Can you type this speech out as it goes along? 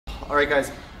All right,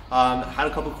 guys. Had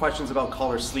a couple questions about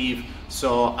collar sleeve,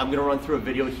 so I'm going to run through a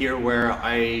video here where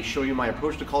I show you my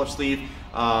approach to collar sleeve,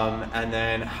 and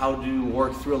then how to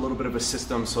work through a little bit of a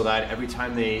system so that every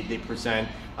time they present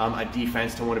a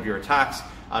defense to one of your attacks,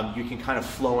 you can kind of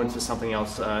flow into something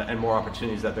else and more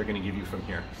opportunities that they're going to give you from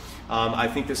here. I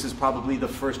think this is probably the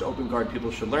first open guard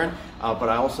people should learn, but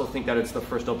I also think that it's the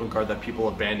first open guard that people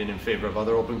abandon in favor of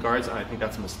other open guards, and I think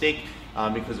that's a mistake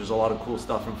because there's a lot of cool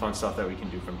stuff and fun stuff that we can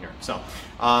do from here. So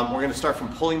we're going to start from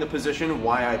pulling the position,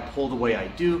 why I pull the way I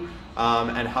do,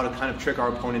 and how to kind of trick our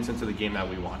opponents into the game that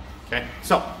we want. Okay,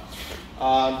 so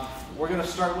we're going to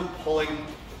start with pulling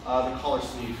the collar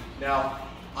sleeve. Now,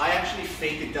 I actually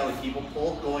fake a Delahiva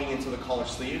pull going into the collar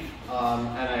sleeve,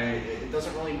 it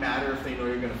doesn't really matter if they know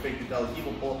you're going to fake the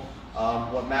Delahiva pull.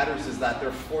 What matters is that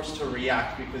they're forced to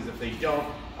react, because if they don't,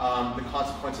 the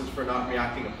consequences for not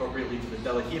reacting appropriately to the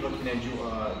Delahiva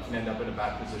can end up in a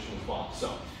bad position as well.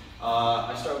 So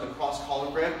I start with a cross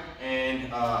collar grip,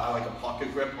 and I like a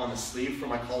pocket grip on the sleeve for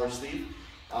my collar sleeve.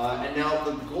 And now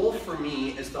the goal for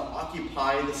me is to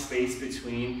occupy the space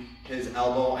between his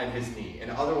elbow and his knee. And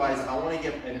otherwise, I want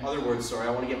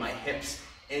to get my hips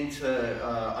into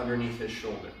underneath his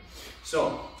shoulder.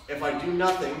 So if I do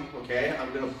nothing, okay,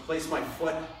 I'm going to place my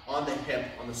foot on the hip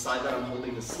on the side that I'm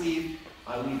holding the sleeve.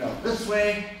 I lean out this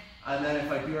way, and then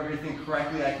if I do everything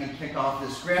correctly, I can kick off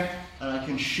this grip and I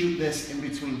can shoot this in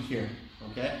between here.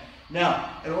 Okay. Now,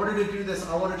 in order to do this,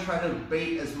 I want to try to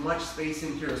bait as much space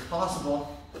in here as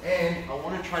possible, and I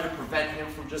want to try to prevent him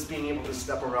from just being able to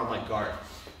step around my guard.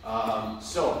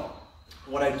 So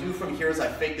what I do from here is I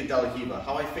fake the Delahiva.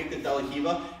 How I fake the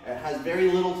Delahiva, it has very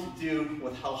little to do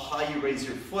with how high you raise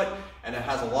your foot, and it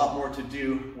has a lot more to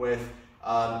do with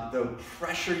the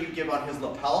pressure you give on his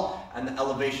lapel and the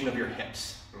elevation of your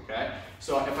hips. Okay,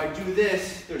 so if I do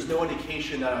this, there's no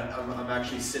indication that I'm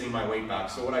actually sitting my weight back.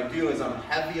 So what I do is I'm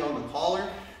heavy on the collar,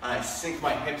 and I sink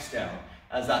my hips down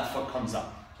as that foot comes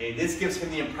up. Okay, this gives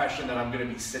him the impression that I'm going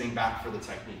to be sitting back for the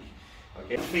technique.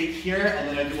 Okay, fake here, and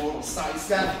then I do a little side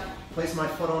step, place my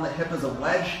foot on the hip as a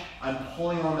wedge. I'm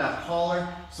pulling on that collar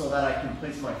so that I can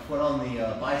place my foot on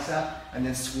the bicep, and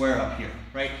then square up here.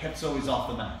 Right, hips always off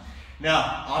the mat.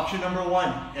 Now, option number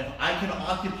one, if I can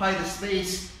occupy the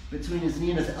space between his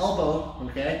knee and his elbow,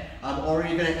 okay, I'm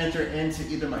already going to enter into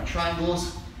either my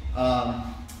triangles, I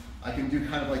can do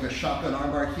kind of like a shotgun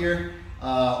armbar here,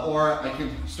 or I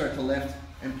can start to lift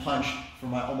and punch for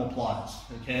my omoplatas,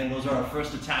 okay, and those are our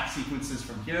first attack sequences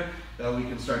from here that we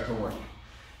can start to work.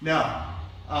 Now,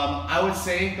 I would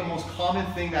say the most common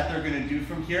thing that they're going to do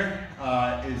from here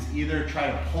is either try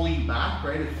to pull you back,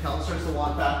 right? If Cal starts to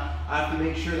walk back, I have to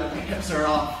make sure that my hips are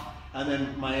off and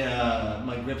then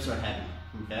my grips are heavy,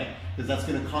 okay? Because that's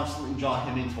going to constantly draw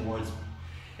him in towards me.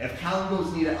 If Cal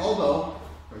goes knee to elbow,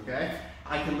 okay,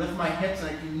 I can lift my hips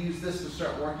and I can use this to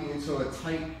start working into a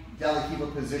tight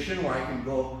Delahiva position where I can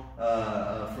go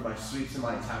for my sweeps and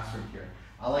my attacks from here.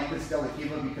 I like this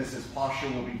Delahiva because his posture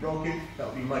will be broken. That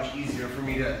will be much easier for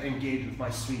me to engage with my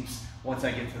sweeps once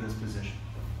I get to this position.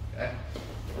 Okay?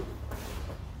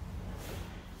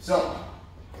 So,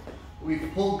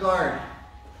 we've pulled guard.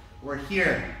 We're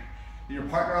here. Your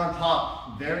partner on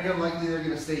top, very unlikely they're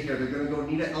going to stay here. They're going to go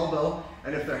knee to elbow,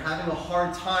 and if they're having a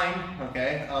hard time,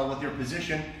 okay, with their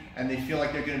position, and they feel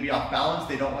like they're going to be off balance,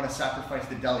 they don't want to sacrifice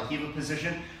the Delahiva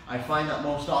position, I find that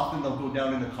most often they'll go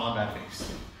down into combat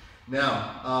base.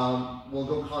 Now, we'll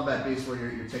go combat base where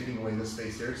you're taking away this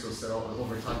space here, so set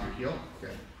over top your heel.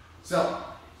 Okay. So,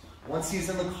 once he's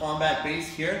in the combat base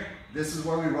here, this is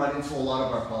where we run into a lot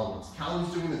of our problems.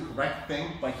 Callum's doing the correct thing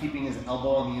by keeping his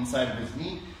elbow on the inside of his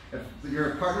knee. If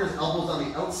your partner's elbow's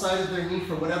on the outside of their knee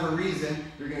for whatever reason,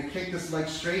 you're going to kick this leg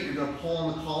straight, you're going to pull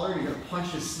on the collar, and you're going to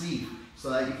punch his sleeve so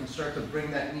that you can start to bring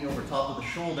that knee over top of the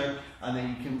shoulder, and then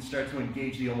you can start to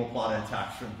engage the omoplata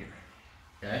attacks from here.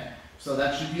 Okay? So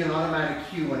that should be an automatic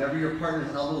cue. Whenever your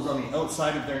partner's elbow is on the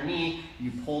outside of their knee,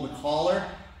 you pull the collar,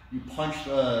 you punch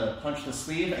the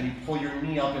sleeve, and you pull your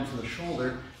knee up into the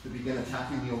shoulder to begin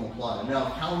attacking the omoplata. Now,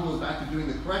 if Callum goes back to doing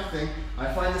the correct thing,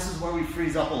 I find this is where we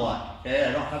freeze up a lot. Okay,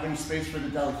 I don't have any space for the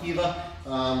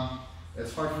Delahiva.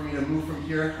 It's hard for me to move from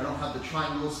here. I don't have the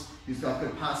triangles. He's got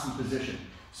good passing position.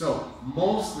 So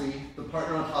mostly the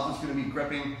partner on top is going to be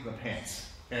gripping the pants.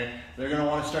 Okay, they're going to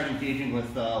want to start engaging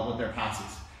with their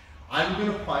passes. I'm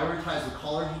going to prioritize the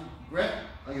collar grip.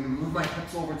 I'm going to move my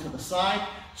hips over to the side,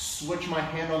 switch my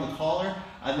hand on the collar,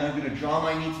 and then I'm going to draw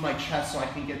my knee to my chest so I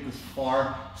can get this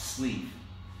far sleeve.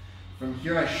 From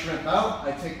here I shrimp out,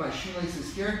 I take my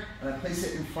shoelaces here, and I place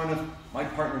it in front of my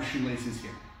partner's shoelaces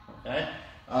here. Okay?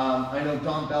 I know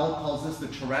Don Bell calls this the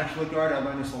tarantula guard. I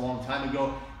learned this a long time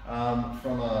ago.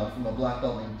 from a black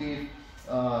belt named Dave.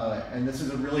 And this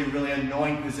is a really, really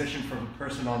annoying position for a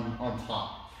person on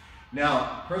top.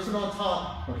 Now, person on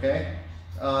top, okay,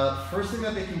 first thing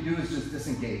that they can do is just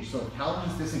disengage. So if Calvin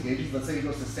just disengages, let's say he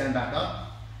goes to stand back up,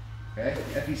 okay?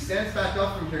 If he stands back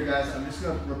up from here, guys, I'm just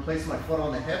gonna replace my foot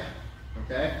on the hip,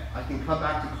 okay? I can come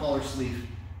back to collar sleeve,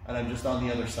 and I'm just on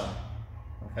the other side,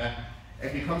 okay?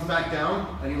 If he comes back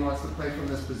down, and he wants to play from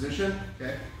this position,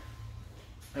 okay?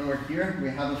 And we're here, we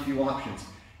have a few options.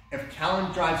 If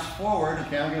Callan drives forward,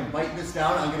 okay, I'm going to bite this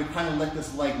down. I'm going to kind of let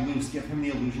this leg loose, give him the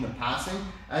illusion of passing.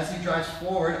 As he drives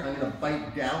forward, I'm going to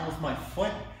bite down with my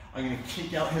foot. I'm going to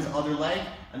kick out his other leg,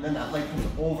 and then that leg comes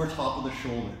over top of the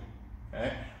shoulder.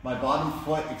 Okay? My bottom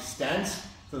foot extends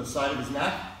to the side of his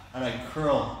neck, and I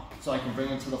curl so I can bring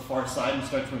him to the far side and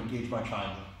start to engage my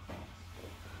triangle.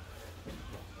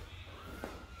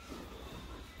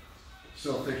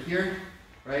 So if they're here,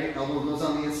 right, elbow goes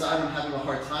on the inside, I'm having a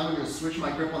hard time, I'm going to switch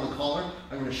my grip on the collar,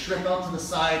 I'm going to shrimp out to the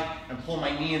side and pull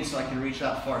my knee in so I can reach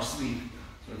that far sleeve.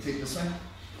 So I take this way.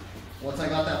 Once I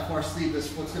got that far sleeve,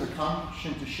 this foot's going to come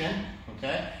shin to shin,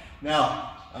 okay?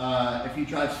 Now, if he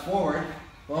drives forward,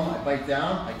 boom, I bite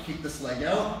down, I kick this leg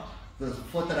out, the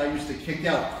foot that I used to kick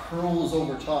out curls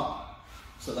over top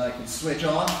so that I can switch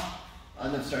off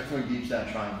and then start to engage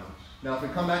that triangle. Now if we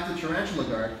come back to tarantula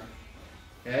guard,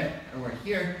 okay, and we're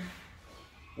here,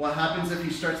 what happens if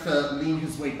he starts to lean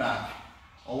his weight back?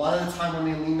 A lot of the time when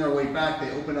they lean their weight back,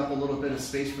 they open up a little bit of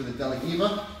space for the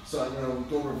delahiva. So I'm going to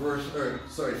go reverse,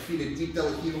 feed a deep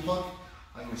delahiva hook.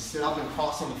 I'm going to sit up and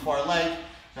cross on the far leg.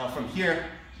 Now from here,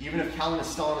 even if Callan is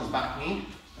still on his back knee,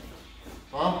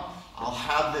 well, I'll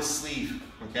have this sleeve,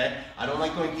 okay? I don't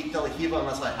like going deep delahiva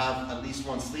unless I have at least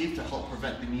one sleeve to help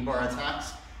prevent the knee bar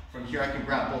attacks. From here I can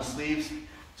grab both sleeves,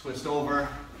 twist over,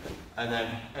 and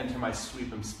then enter my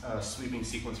sweeping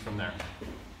sequence from there.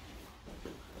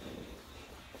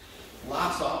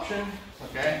 Last option,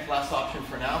 okay, last option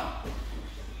for now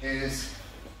is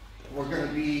we're going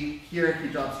to be here. He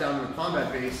drops down to the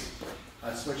combat base.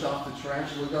 I switch off the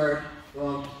tarantula guard.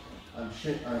 I'm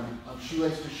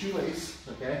shoelace to shoelace,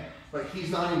 okay, but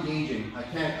he's not engaging.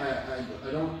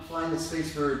 I don't find the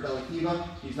space for delahiva.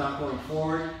 He's not going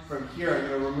forward. From here, I'm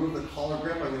going to remove the collar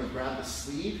grip. I'm going to grab the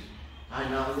sleeve. And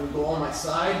now I'm going to go on my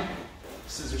side,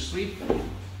 scissor sweep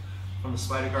from the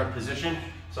spider guard position,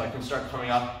 so I can start coming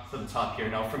up to the top here.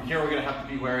 Now from here we're going to have to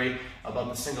be wary about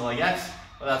the single leg X,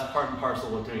 but that's part and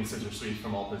parcel of doing scissor sweeps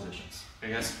from all positions.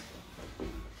 Okay guys?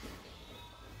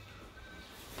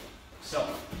 So,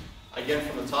 again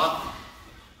from the top,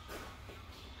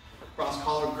 cross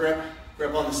collar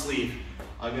grip on the sleeve.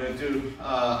 I'm going to do,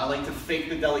 I like to fake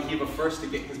the delahiva first to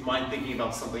get his mind thinking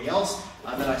about something else,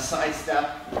 and then I sidestep,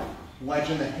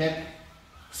 wedge in the hip,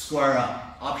 square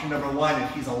up. Option number one,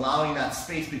 if he's allowing that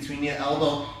space between the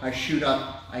elbow, I shoot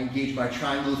up, I engage my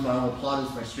triangles, my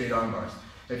omoplatas, my straight arm bars.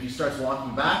 If he starts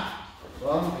walking back,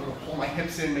 well, I'm going to pull my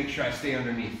hips in, make sure I stay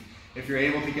underneath. If you're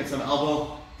able to get some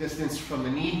elbow distance from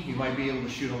the knee, you might be able to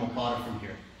shoot omoplata from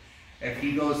here. If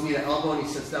he goes knee to elbow and he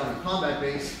sits down in combat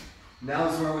base, now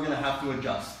is where we're going to have to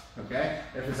adjust, okay?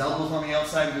 If his elbow's on the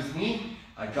outside of his knee,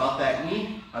 I drop that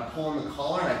knee, I pull in the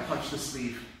collar, and I punch the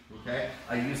sleeve, okay?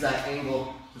 I use that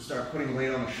angle to start putting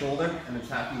weight on the shoulder and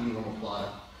attacking the omoplata.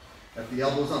 If the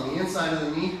elbow's on the inside of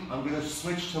the knee, I'm going to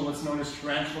switch to what's known as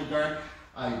tarantula guard.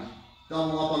 I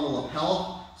double up on the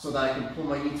lapel so that I can pull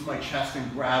my knee to my chest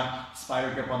and grab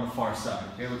spider grip on the far side.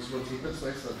 Okay, let's rotate this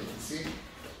way so that they can see.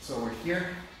 So we're here,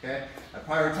 okay? I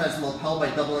prioritize the lapel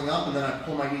by doubling up, and then I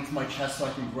pull my knee to my chest so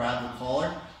I can grab the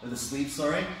collar, or the sleeve,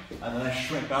 sorry, and then I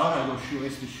shrink out, I go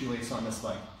shoelace to shoelace on this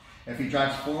leg. If he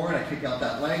drives forward, I kick out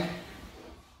that leg,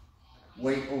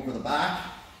 weight over the back,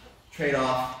 trade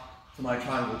off to my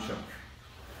triangle choke.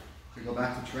 We go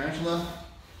back to tarantula.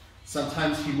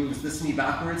 Sometimes he moves this knee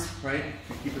backwards, right,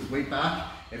 to keep his weight back.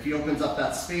 If he opens up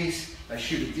that space, I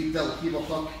shoot a deep delahiva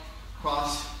hook,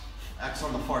 cross, X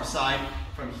on the far side.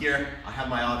 From here, I have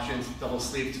my options, double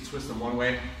sleeve to twist them one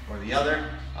way or the other.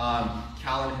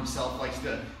 Callan himself likes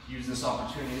to use this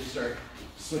opportunity to start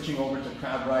switching over to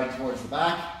crab ride towards the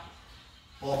back.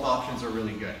 Both options are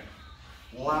really good.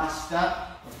 Last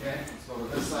step, okay, let's go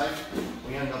to this side.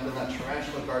 We end up in that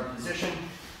tarantula guard position,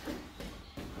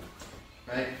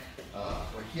 right?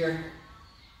 We're here.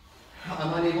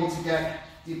 I'm unable to get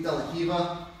deep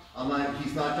delahiva.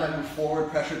 He's not driving forward,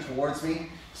 pressure towards me.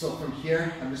 So from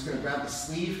here, I'm just going to grab the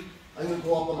sleeve. I'm going to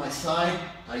go up on my side.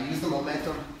 I use the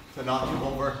momentum to knock him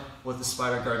over with the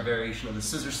spider guard variation of the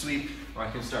scissor sweep, or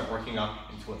I can start working up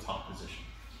into a top position.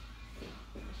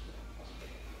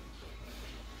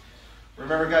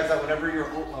 Remember guys that whenever you're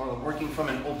working from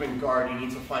an open guard, you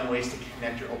need to find ways to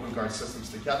connect your open guard systems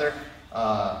together.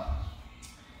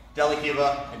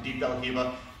 Delahiva and deep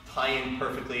Delahiva tie in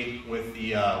perfectly with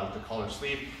the collar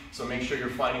sleeve. So make sure you're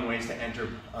finding ways to enter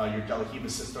your Delahiva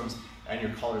systems and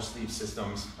your collar sleeve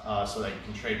systems so that you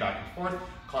can trade back and forth,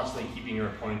 constantly keeping your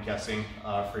opponent guessing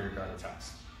for your guard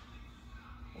attacks.